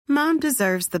Mom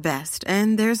deserves the best,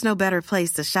 and there's no better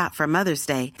place to shop for Mother's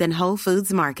Day than Whole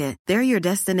Foods Market. They're your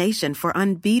destination for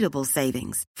unbeatable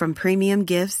savings, from premium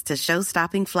gifts to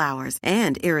show-stopping flowers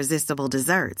and irresistible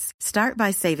desserts. Start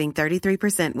by saving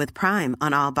 33% with Prime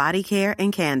on all body care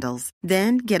and candles.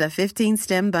 Then get a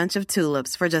 15-stem bunch of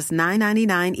tulips for just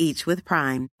 $9.99 each with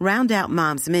Prime. Round out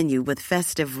Mom's menu with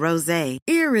festive rosé,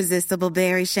 irresistible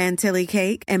berry chantilly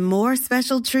cake, and more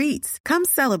special treats. Come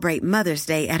celebrate Mother's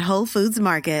Day at Whole Foods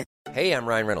Market. Hey, I'm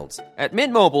Ryan Reynolds. At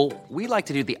Mint Mobile, we like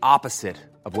to do the opposite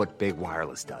of what Big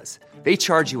Wireless does. They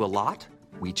charge you a lot,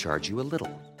 we charge you a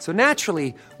little. So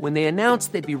naturally, when they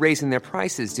announced they'd be raising their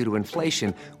prices due to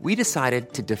inflation, we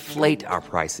decided to deflate our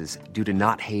prices due to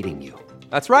not hating you.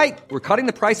 That's right. We're cutting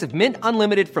the price of Mint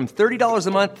Unlimited from $30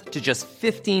 a month to just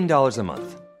 $15 a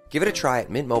month. Give it a try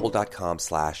at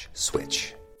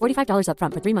mintmobile.com/switch. $45 up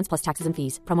front for 3 months plus taxes and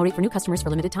fees. Promo rate for new customers for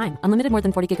limited time. Unlimited more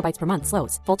than 40 gigabytes per month.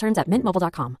 Slows full terms at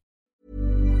mintmobile.com.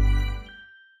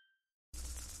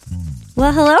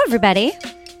 Well, hello, everybody.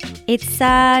 It's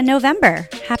November.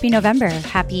 Happy November.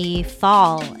 Happy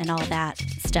fall and all that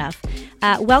stuff.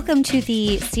 Welcome to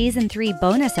the Season 3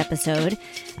 bonus episode.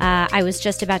 I was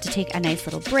just about to take a nice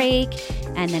little break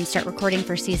and then start recording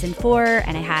for Season 4,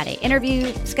 and I had an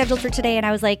interview scheduled for today, and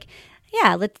I was like,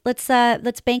 yeah,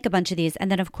 let's bank a bunch of these. And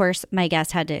then, of course, my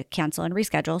guest had to cancel and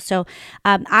reschedule. So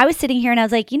I was sitting here and I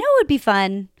was like, you know what would be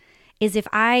fun is if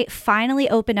I finally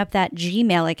open up that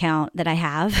Gmail account that I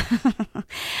have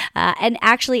and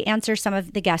actually answer some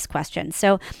of the guest questions.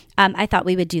 So I thought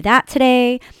we would do that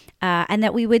today and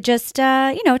that we would just,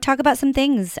 talk about some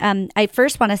things. I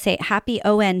first want to say happy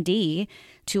OND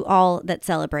to all that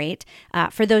celebrate.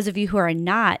 For those of you who are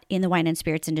not in the wine and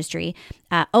spirits industry,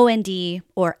 OND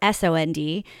or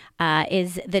SOND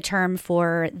is the term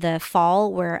for the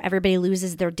fall where everybody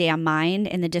loses their damn mind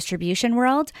in the distribution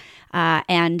world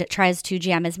and tries to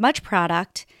jam as much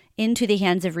product into the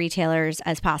hands of retailers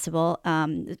as possible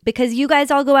because you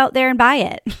guys all go out there and buy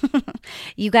it.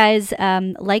 You guys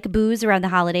like booze around the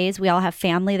holidays. We all have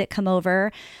family that come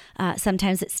over.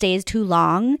 Sometimes it stays too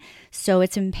long. So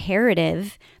it's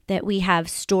imperative that we have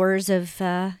stores of,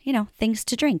 things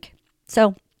to drink.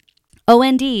 So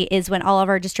OND is when all of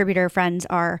our distributor friends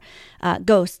are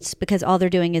ghosts because all they're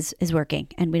doing is working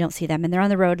and we don't see them and they're on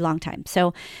the road a long time.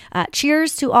 So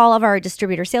cheers to all of our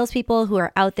distributor salespeople who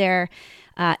are out there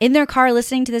in their car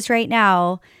listening to this right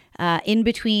now, in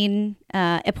between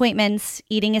appointments,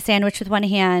 eating a sandwich with one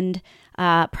hand,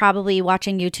 probably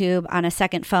watching YouTube on a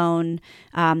second phone,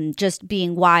 just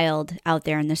being wild out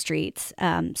there in the streets.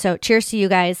 So cheers to you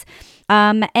guys.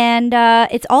 And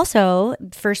it's also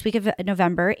first week of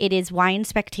November. It is Wine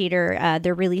Spectator.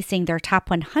 They're releasing their top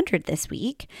 100 this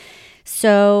week.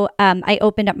 So I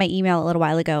opened up my email a little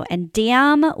while ago and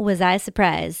damn was I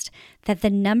surprised that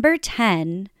the number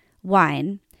 10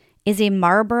 wine is a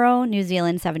Marlborough New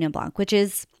Zealand Sauvignon Blanc, which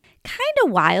is kind of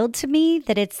wild to me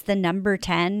that it's the number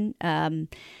 10.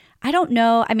 I don't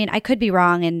know. I mean, I could be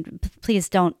wrong, and please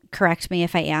don't correct me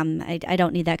if I am. I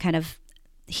don't need that kind of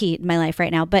heat in my life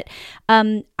right now. But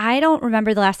I don't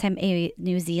remember the last time a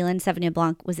New Zealand Sauvignon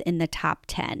Blanc was in the top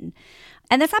 10.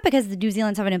 And that's not because the New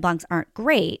Zealand Sauvignon Blancs aren't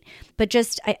great, but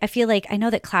just I feel like I know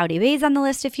that Cloudy Bay's on the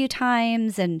list a few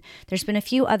times, and there's been a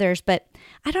few others, but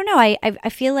I don't know. I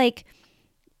feel like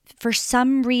for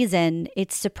some reason,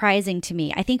 it's surprising to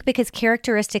me. I think because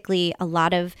characteristically, a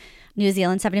lot of New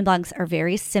Zealand Sauvignon Blancs are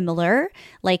very similar.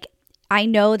 Like, I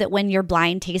know that when you're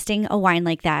blind tasting a wine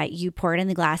like that, you pour it in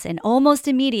the glass and almost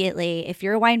immediately, if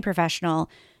you're a wine professional,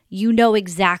 you know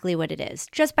exactly what it is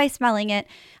just by smelling it.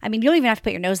 I mean, you don't even have to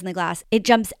put your nose in the glass. It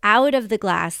jumps out of the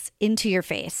glass into your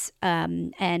face,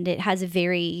 and it has a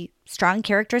very strong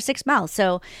characteristic smell.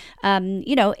 So,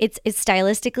 it's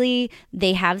stylistically,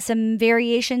 they have some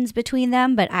variations between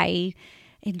them, but in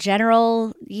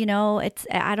general,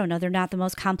 I don't know, they're not the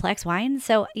most complex wines.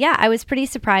 So yeah, I was pretty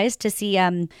surprised to see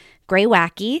Grey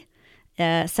Wacky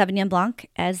Sauvignon Blanc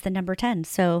as the number 10.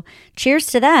 So cheers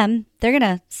to them. They're going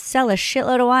to sell a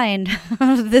shitload of wine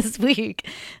this week.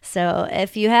 So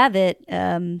if you have it,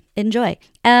 enjoy.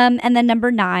 And then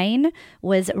number 9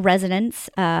 was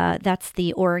Resonance. That's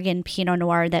the Oregon Pinot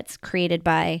Noir that's created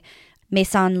by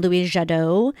Maison Louis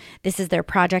Jadot. This is their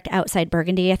project outside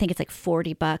Burgundy. I think it's like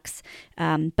 $40.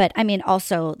 But I mean,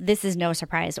 also, this is no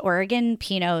surprise. Oregon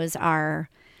Pinots are...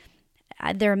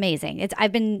 they're amazing.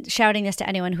 I've been shouting this to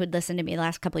anyone who'd listened to me the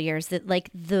last couple of years that like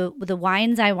the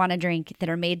wines I want to drink that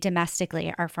are made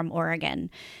domestically are from Oregon,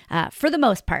 for the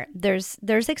most part. There's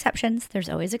exceptions. There's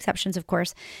always exceptions, of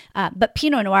course. But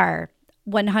Pinot Noir,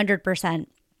 100%.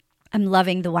 I'm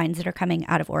loving the wines that are coming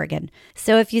out of Oregon.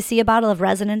 So if you see a bottle of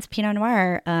Resonance Pinot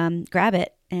Noir, grab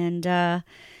it and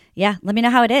yeah, let me know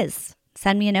how it is.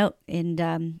 Send me a note in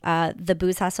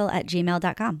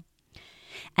theboozehustle@gmail.com.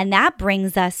 And that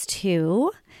brings us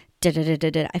to,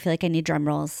 I feel like I need drum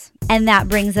rolls. And that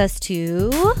brings us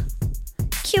to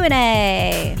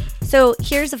Q&A. So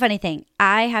here's the funny thing.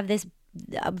 I have this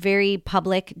very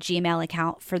public Gmail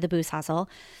account for the Booze Hustle.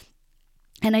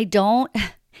 And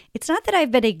it's not that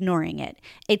I've been ignoring it.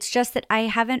 It's just that I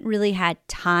haven't really had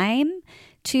time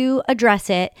to address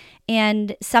it.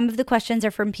 And some of the questions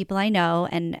are from people I know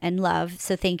and love.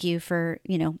 So thank you for,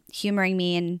 humoring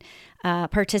me and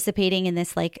participating in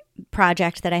this like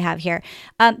project that I have here.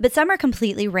 But some are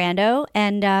completely rando.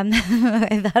 And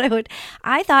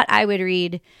I thought I would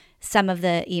read some of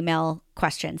the email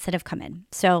questions that have come in.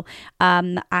 So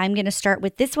I'm going to start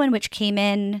with this one, which came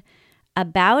in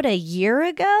about a year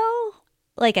ago.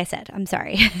 Like I said, I'm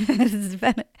sorry.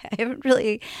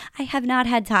 I have not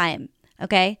had time.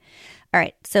 Okay. All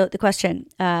right. So the question,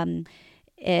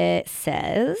 it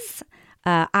says,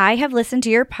 I have listened to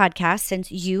your podcast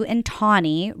since you and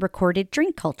Tawny recorded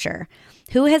Drink Culture.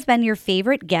 Who has been your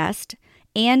favorite guest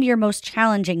and your most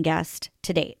challenging guest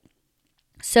to date?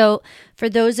 So for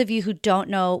those of you who don't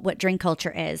know what Drink Culture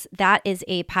is, that is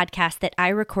a podcast that I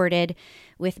recorded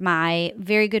with my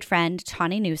very good friend,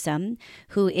 Tawny Newsome,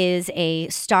 who is a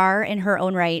star in her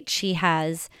own right. She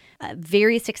has a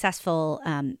very successful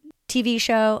TV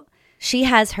show. She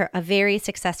has a very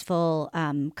successful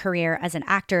career as an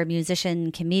actor,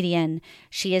 musician, comedian.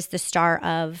 She is the star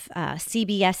of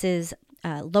CBS's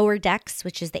Lower Decks,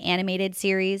 which is the animated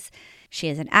series. She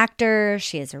is an actor,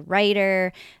 she is a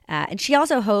writer, and she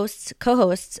also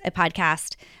co-hosts a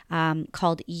podcast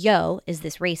called Yo, Is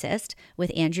This Racist? With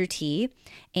Andrew T.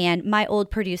 and my old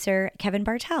producer, Kevin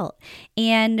Bartelt.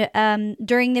 And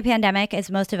during the pandemic, as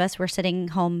most of us were sitting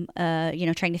home,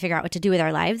 trying to figure out what to do with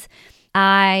our lives,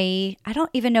 I don't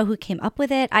even know who came up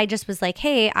with it. I just was like,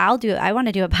 hey, I want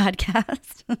to do a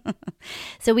podcast.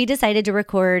 So we decided to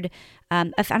record, I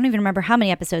don't even remember how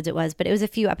many episodes it was, but it was a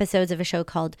few episodes of a show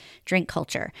called Drink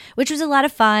Culture, which was a lot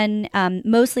of fun.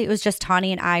 Mostly it was just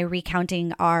Tawny and I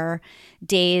recounting our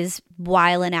days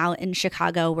whiling out in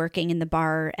Chicago, working in the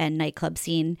bar and nightclub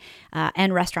scene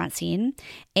and restaurant scene.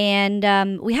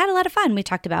 And we had a lot of fun. We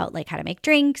talked about like how to make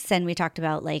drinks, and we talked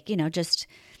about like, just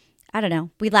I don't know.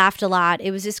 We laughed a lot.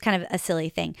 It was just kind of a silly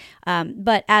thing.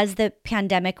 But as the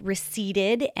pandemic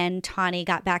receded and Tawny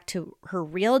got back to her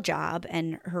real job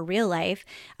and her real life,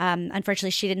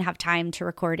 unfortunately, she didn't have time to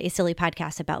record a silly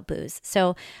podcast about booze.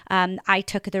 So I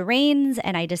took the reins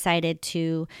and I decided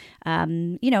to,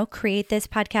 create this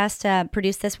podcast,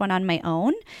 produce this one on my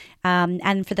own.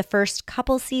 And for the first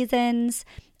couple seasons,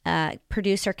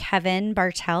 producer Kevin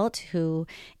Bartelt, who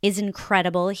is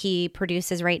incredible. He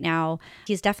produces right now.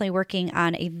 He's definitely working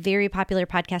on a very popular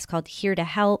podcast called Here to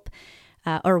Help,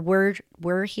 or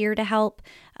We're Here to Help,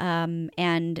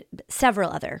 and several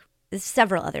others.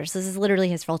 This is literally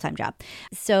his full-time job.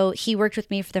 So he worked with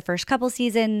me for the first couple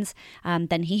seasons.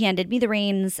 Then he handed me the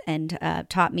reins and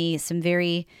taught me some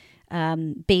very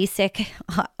basic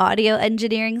audio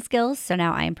engineering skills. So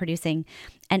now I am producing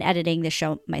and editing the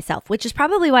show myself, which is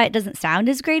probably why it doesn't sound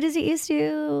as great as it used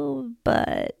to,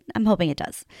 but I'm hoping it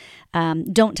does.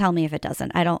 Don't tell me if it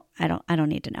doesn't. I don't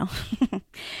need to know.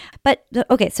 But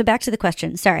okay, so back to the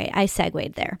question. Sorry, I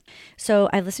segued there. So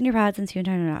I've listened to your pod since you and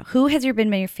I don't know. Who has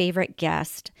been your favorite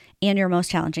guest and your most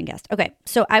challenging guest? Okay,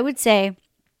 so I would say,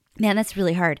 man, that's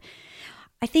really hard.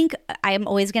 I think I am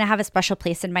always going to have a special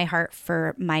place in my heart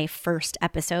for my first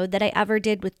episode that I ever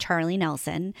did with Charlie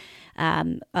Nelson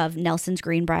of Nelson's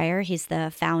Greenbrier. He's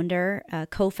the founder,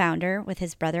 co-founder with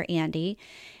his brother Andy.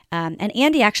 And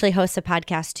Andy actually hosts a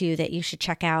podcast too that you should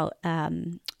check out.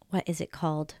 What is it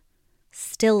called?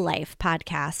 Still Life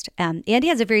podcast. Andy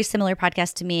has a very similar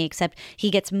podcast to me, except he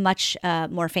gets much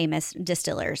more famous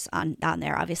distillers on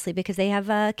there, obviously, because they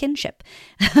have kinship.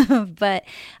 but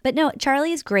no,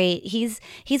 Charlie is great. He's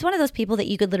one of those people that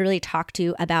you could literally talk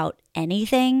to about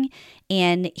anything,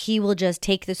 and he will just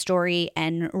take the story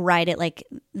and ride it like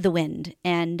the wind.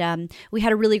 And we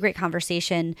had a really great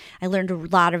conversation. I learned a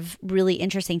lot of really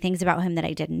interesting things about him that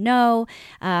I didn't know.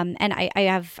 And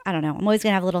I don't know, I'm always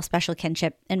going to have a little special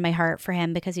kinship in my heart for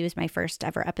him because he was my first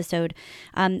ever episode.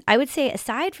 I would say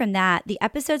aside from that, the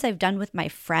episodes I've done with my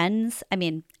friends, I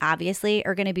mean, obviously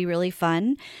are going to be really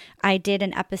fun. I did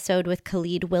an episode with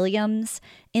Khalid Williams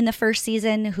in the first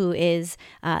season, who is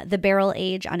The Barrel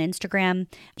Age on Instagram.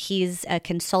 He's a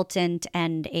consultant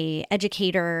and a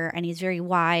educator, and he's very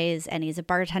wise, and he's a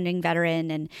bartending veteran,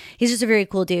 and he's just a very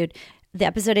cool dude. The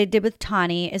episode I did with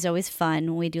Tawny is always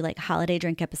fun. We do like holiday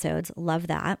drink episodes. Love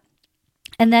that.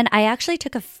 And then I actually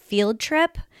took a field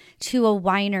trip to a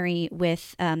winery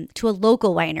to a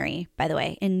local winery, by the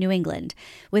way, in New England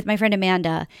with my friend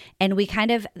Amanda. And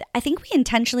I think we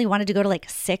intentionally wanted to go to like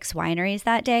 6 wineries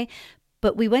that day,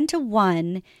 but we went to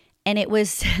one and it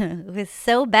was it was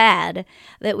so bad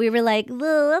that we were like,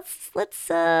 let's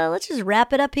just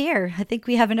wrap it up here. I think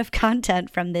we have enough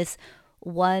content from this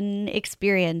one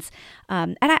experience.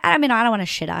 And I mean, I don't want to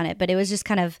shit on it, but it was just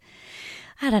kind of,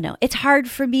 I don't know. It's hard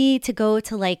for me to go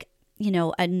to like,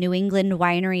 a New England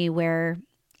winery where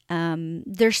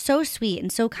they're so sweet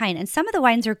and so kind. And some of the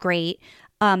wines are great.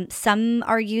 Some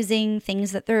are using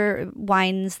things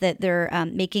wines that they're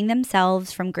making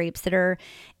themselves from grapes that are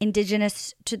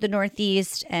indigenous to the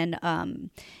Northeast. And,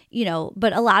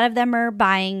 but a lot of them are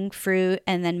buying fruit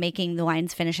and then making the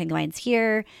wines, finishing the wines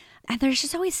here. And there's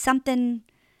just always something,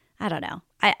 I don't know.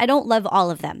 I don't love all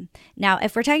of them. Now,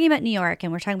 if we're talking about New York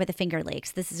and we're talking about the Finger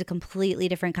Lakes, this is a completely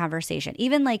different conversation.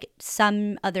 Even like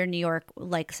some other New York,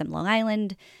 like some Long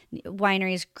Island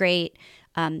wineries, great.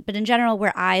 But in general,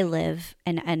 where I live,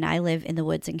 and I live in the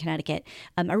woods in Connecticut,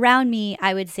 around me,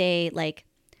 I would say like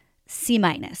C-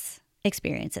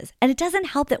 experiences. And it doesn't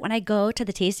help that when I go to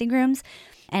the tasting rooms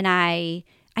and I'm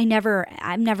never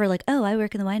like, oh, I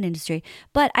work in the wine industry.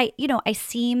 But I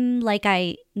seem like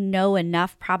I know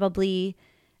enough probably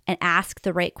and ask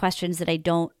the right questions that I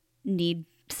don't need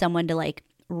someone to like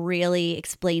really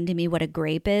explain to me what a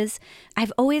grape is.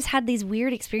 I've always had these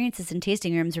weird experiences in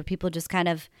tasting rooms where people just kind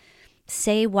of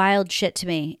say wild shit to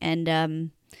me. And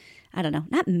I don't know,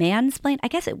 not mansplain. I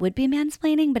guess it would be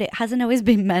mansplaining, but it hasn't always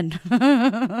been men.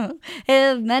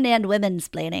 Men and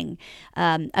women-splaining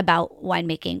about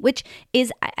winemaking, which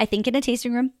is, I think, in a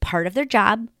tasting room, part of their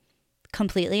job.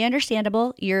 Completely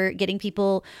understandable. You're getting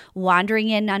people wandering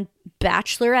in on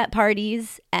bachelorette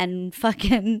parties and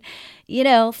fucking,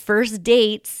 first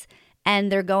dates.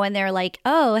 And they're going there like,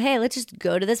 oh, hey, let's just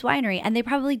go to this winery. And they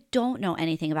probably don't know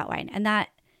anything about wine. And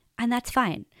that's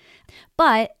fine.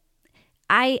 But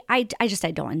I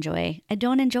don't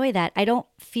enjoy that. I don't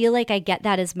feel like I get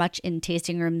that as much in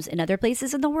tasting rooms in other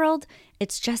places in the world.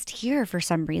 It's just here for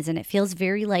some reason. It feels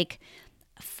very like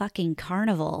a fucking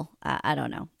carnival. I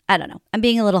don't know. I'm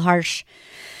being a little harsh.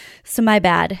 So my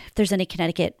bad if there's any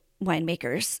Connecticut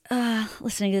winemakers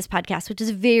listening to this podcast, which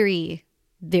is very,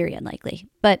 very unlikely.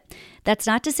 But that's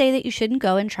not to say that you shouldn't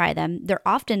go and try them. They're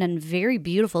often on very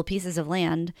beautiful pieces of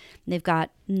land. They've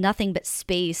got nothing but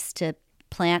space to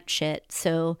plant shit.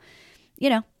 So,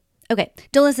 okay,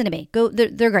 don't listen to me. Go.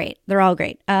 They're great. They're all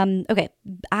great. Okay,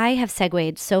 I have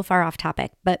segued so far off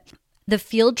topic, but the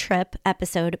field trip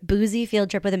episode, Boozy Field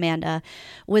Trip with Amanda,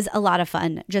 was a lot of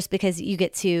fun just because you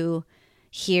get to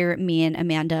hear me and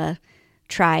Amanda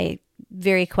try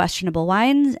very questionable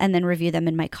wines and then review them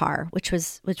in my car, which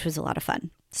was a lot of fun.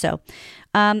 So,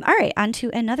 all right, on to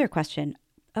another question.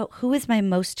 Oh, who is my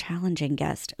most challenging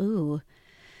guest? Ooh.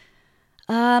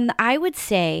 I would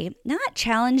say not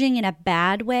challenging in a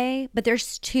bad way, but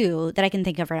there's 2 that I can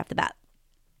think of right off the bat.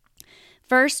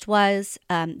 First was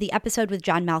the episode with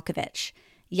John Malkovich.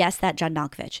 Yes, that John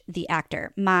Malkovich, the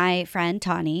actor. My friend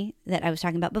Tawny, that I was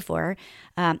talking about before,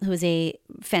 who is a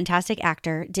fantastic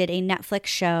actor, did a Netflix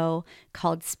show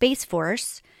called Space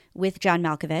Force with John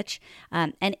Malkovich.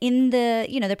 And in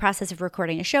the process of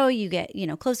recording a show, you get,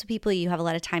 close to people, you have a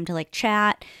lot of time to like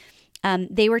chat.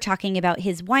 They were talking about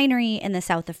his winery in the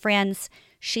south of France.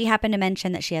 She happened to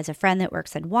mention that she has a friend that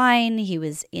works in wine. He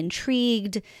was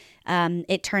intrigued.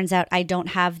 It turns out I don't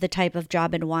have the type of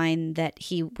job in wine that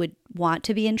he would want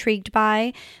to be intrigued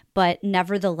by, but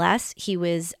nevertheless, he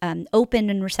was open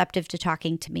and receptive to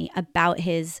talking to me about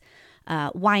his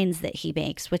wines that he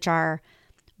makes, which are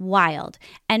wild.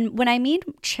 And when I mean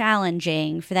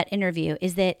challenging for that interview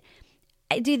is that,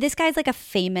 dude, this guy's like a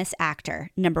famous actor,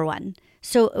 number 1.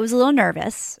 So it was a little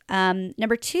nervous.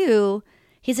 Number 2,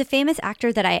 he's a famous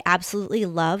actor that I absolutely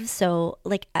love. So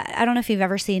like, I don't know if you've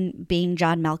ever seen Being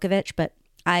John Malkovich, but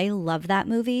I love that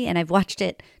movie and I've watched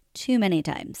it too many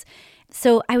times.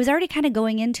 So I was already kind of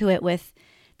going into it with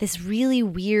this really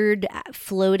weird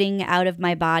floating out of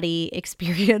my body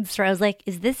experience where I was like,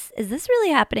 is this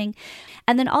really happening?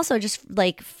 And then also just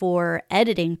like for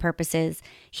editing purposes,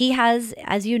 he has,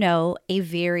 as you know, a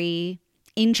very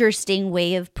interesting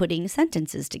way of putting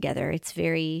sentences together. It's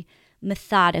very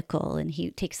methodical and he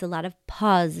takes a lot of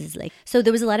pauses. So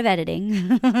there was a lot of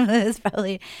editing. It was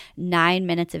probably 9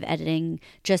 minutes of editing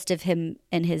just of him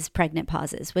and his pregnant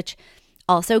pauses, which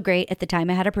also great. At the time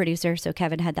I had a producer, so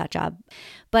Kevin had that job.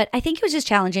 But I think it was just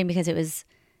challenging because it was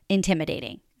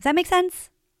intimidating. Does that make sense?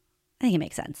 I think it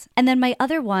makes sense. And then my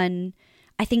other one,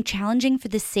 I think challenging for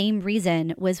the same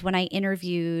reason, was when I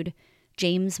interviewed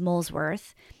James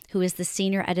Molesworth, who is the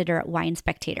senior editor at Wine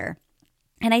Spectator.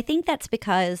 And I think that's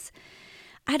because,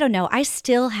 I don't know, I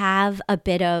still have a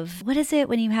bit of, what is it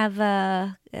when you have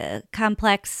a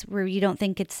complex where you don't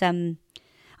think it's, oh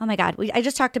my God, I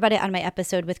just talked about it on my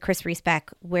episode with Chris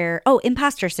Riesbeck where,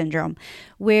 imposter syndrome,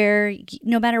 where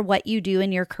no matter what you do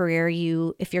in your career,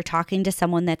 if you're talking to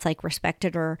someone that's like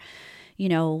respected or,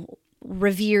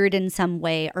 revered in some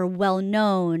way or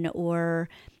well-known or,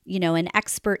 an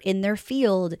expert in their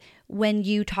field, when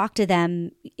you talk to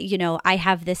them, I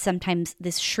have sometimes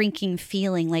this shrinking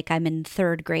feeling like I'm in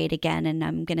third grade again and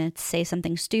I'm going to say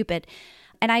something stupid.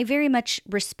 And I very much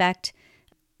respect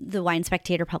the Wine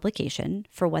Spectator publication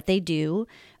for what they do.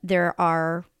 There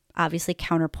are obviously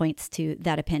counterpoints to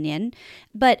that opinion.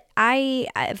 But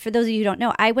for those of you who don't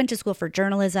know, I went to school for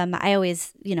journalism. I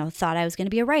always, thought I was going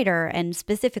to be a writer and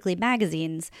specifically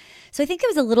magazines. So I think there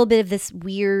was a little bit of this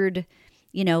weird,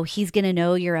 he's going to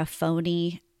know you're a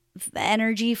phony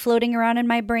energy floating around in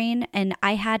my brain. And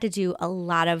I had to do a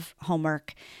lot of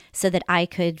homework so that I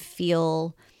could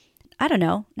feel, I don't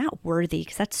know, not worthy,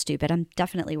 because that's stupid. I'm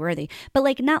definitely worthy,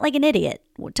 but not like an idiot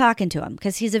talking to him,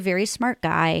 because he's a very smart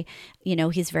guy.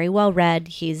 He's very well read.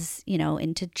 He's,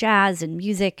 into jazz and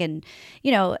music and,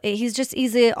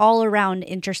 he's an all around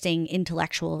interesting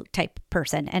intellectual type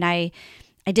person. And I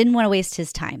didn't want to waste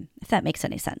his time, if that makes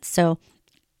any sense. So,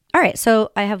 all right.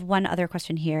 So I have one other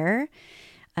question here.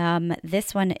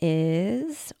 This one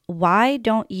is, why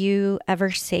don't you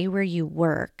ever say where you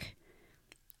work?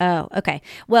 Oh, okay.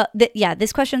 Well,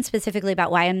 this question specifically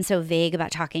about why I'm so vague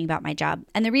about talking about my job.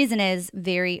 And the reason is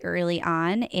very early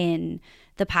on in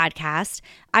the podcast,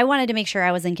 I wanted to make sure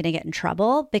I wasn't going to get in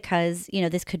trouble because,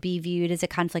 this could be viewed as a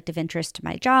conflict of interest to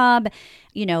my job,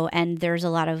 and there's a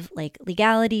lot of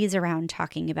legalities around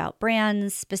talking about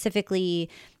brands. Specifically,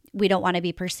 we don't want to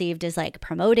be perceived as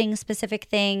promoting specific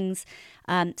things.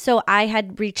 So I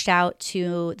had reached out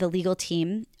to the legal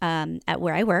team at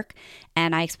where I work,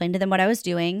 and I explained to them what I was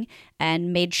doing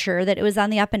and made sure that it was on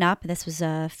the up and up. This was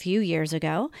a few years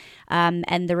ago.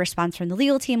 And the response from the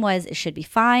legal team was, it should be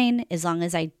fine as long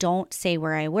as I don't say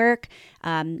where I work,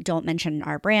 don't mention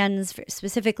our brands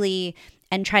specifically,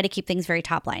 and try to keep things very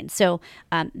top line. So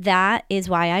that is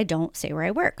why I don't say where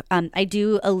I work. I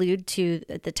do allude to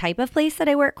the type of place that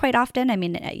I work quite often. I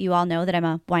mean, you all know that I'm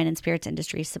a wine and spirits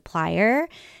industry supplier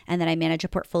and that I manage a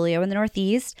portfolio in the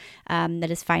Northeast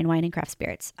that is fine wine and craft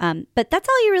spirits. But that's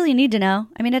all you really need to know.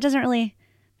 I mean, it doesn't really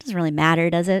matter,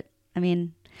 does it? I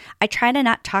mean, I try to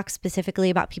not talk specifically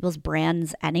about people's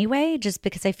brands anyway, just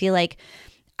because I feel like,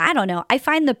 I don't know, I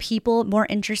find the people more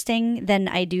interesting than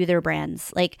I do their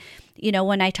brands.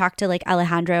 When I talked to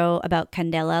Alejandro about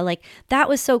Candela, that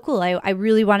was so cool. I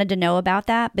really wanted to know about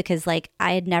that because I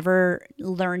had never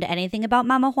learned anything about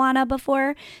Mama Juana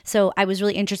before. So I was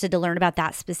really interested to learn about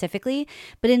that specifically.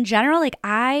 But in general,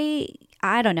 I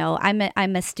don't know,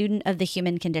 I'm a student of the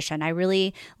human condition. I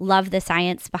really love the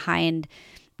science behind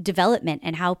development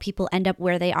and how people end up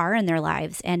where they are in their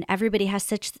lives. And everybody has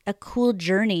such a cool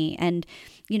journey. And,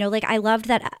 I loved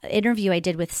that interview I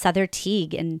did with Souther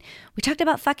Teague, and we talked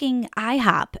about fucking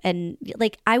IHOP. And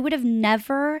I would have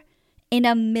never in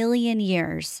a million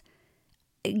years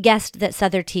guessed that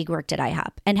Souther Teague worked at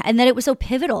IHOP and that it was so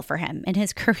pivotal for him in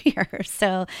his career.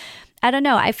 So I don't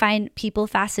know. I find people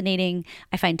fascinating.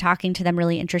 I find talking to them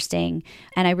really interesting.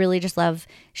 And I really just love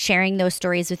sharing those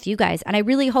stories with you guys. And I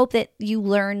really hope that you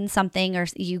learn something or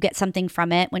you get something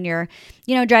from it when you're,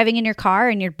 driving in your car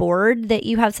and you're bored, that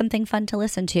you have something fun to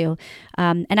listen to.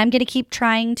 And I'm going to keep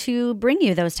trying to bring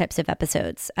you those types of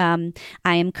episodes. I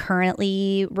am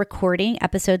currently recording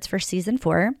episodes for season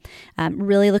 4. I'm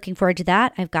really looking forward to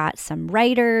that. I've got some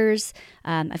writers.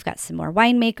 I've got some more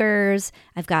winemakers.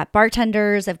 I've got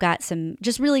bartenders. I've got some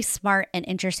just really smart and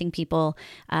interesting people.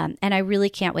 And I really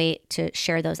can't wait to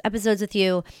share those episodes with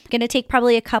you. I'm going to take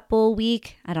probably a couple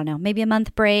week, I don't know, maybe a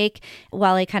month break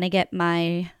while I kind of get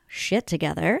my shit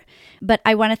together. But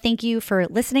I want to thank you for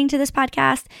listening to this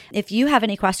podcast. If you have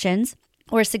any questions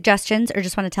or suggestions or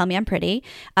just want to tell me I'm pretty,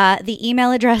 the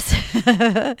email address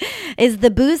is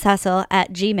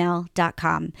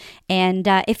theboozehustle@gmail.com. And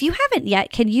if you haven't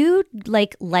yet, can you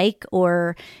like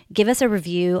or give us a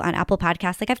review on Apple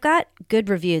Podcasts? I've got good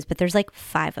reviews, but there's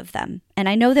 5 of them. And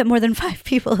I know that more than 5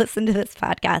 people listen to this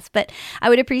podcast, but I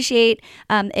would appreciate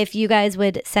if you guys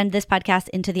would send this podcast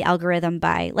into the algorithm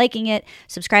by liking it,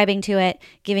 subscribing to it,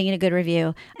 giving it a good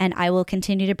review, and I will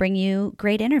continue to bring you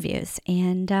great interviews.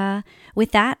 And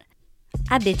with that,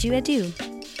 I bid you adieu.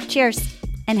 Cheers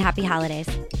and happy holidays.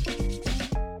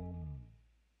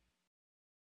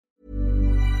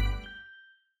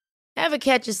 Ever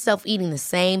catch yourself eating the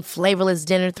same flavorless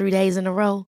dinner 3 days in a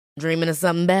row? Dreaming of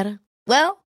something better?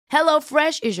 Well,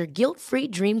 HelloFresh is your guilt-free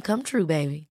dream come true,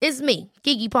 baby. It's me,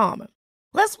 Keke Palmer.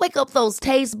 Let's wake up those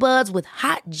taste buds with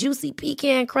hot, juicy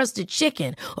pecan-crusted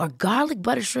chicken or garlic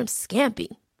butter shrimp scampi.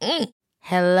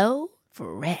 Hello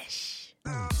Fresh.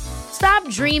 Stop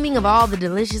dreaming of all the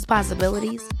delicious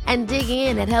possibilities and dig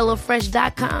in at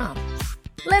HelloFresh.com.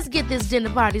 Let's get this dinner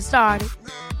party started.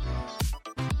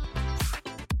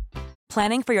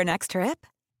 Planning for your next trip?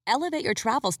 Elevate your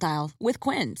travel style with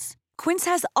Quince. Quince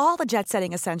has all the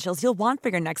jet-setting essentials you'll want for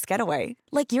your next getaway,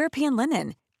 like European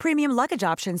linen, premium luggage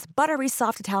options, buttery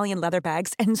soft Italian leather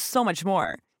bags, and so much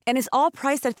more. And is all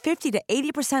priced at 50 to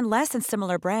 80% less than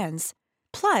similar brands.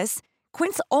 Plus,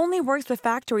 Quince only works with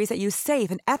factories that use safe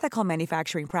and ethical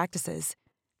manufacturing practices.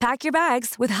 Pack your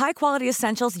bags with high-quality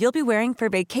essentials you'll be wearing for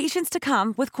vacations to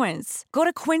come with Quince. Go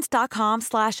to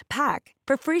quince.com/pack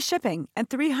for free shipping and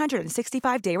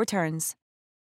 365-day returns.